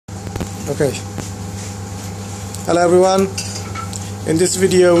Okay. Hello everyone. In this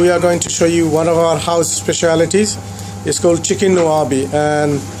video we are going to show you one of our house specialities. It's called chicken Nawabi,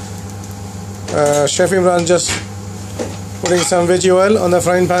 and Chef Imran just putting some veggie oil on the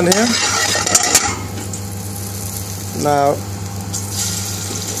frying pan here. Now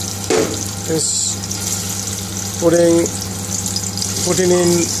is putting in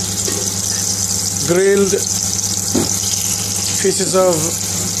grilled pieces of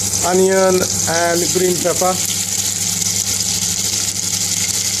onion and green pepper.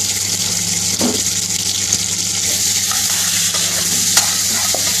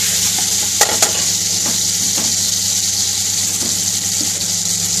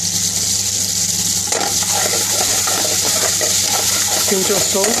 Pinch of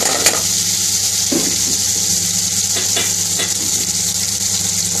salt.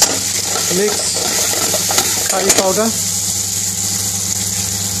 Mix curry powder.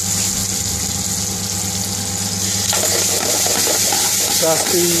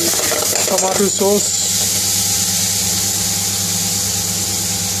 That's the tomato sauce.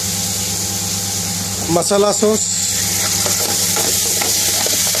 Masala sauce.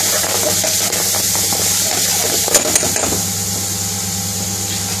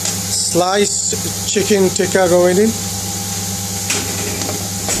 Sliced chicken tikka going in.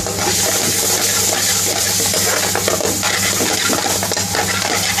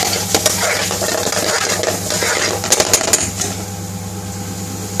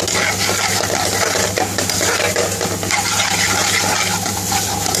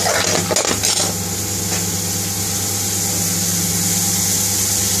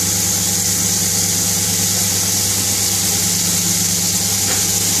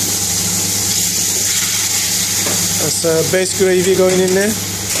 That's base gravy going in there.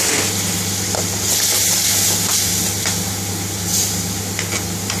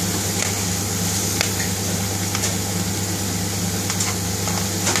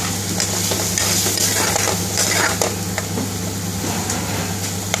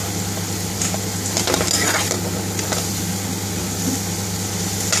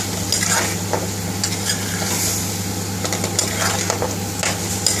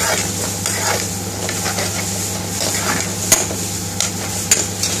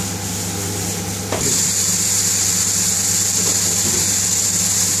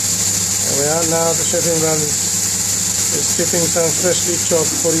 Now the Chef Imran is keeping some freshly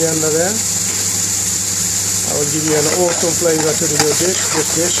chopped coriander there. I will give you an awesome flavor to your dish,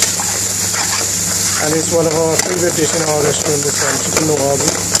 this dish. And it's one of our favorite dishes in our restaurant, this one, chicken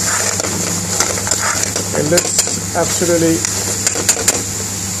Nawabi. It looks absolutely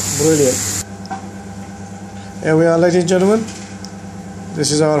brilliant. Here we are, ladies and gentlemen.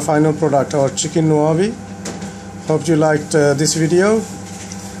 This is our final product, our chicken Nawabi. Hope you liked this video.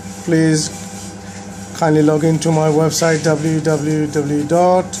 Please kindly log into my website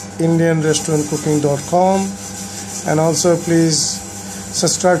www.indianrestaurantcooking.com, and also please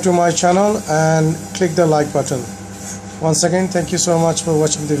subscribe to my channel and click the like button. Once again, thank you so much for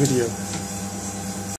watching the video.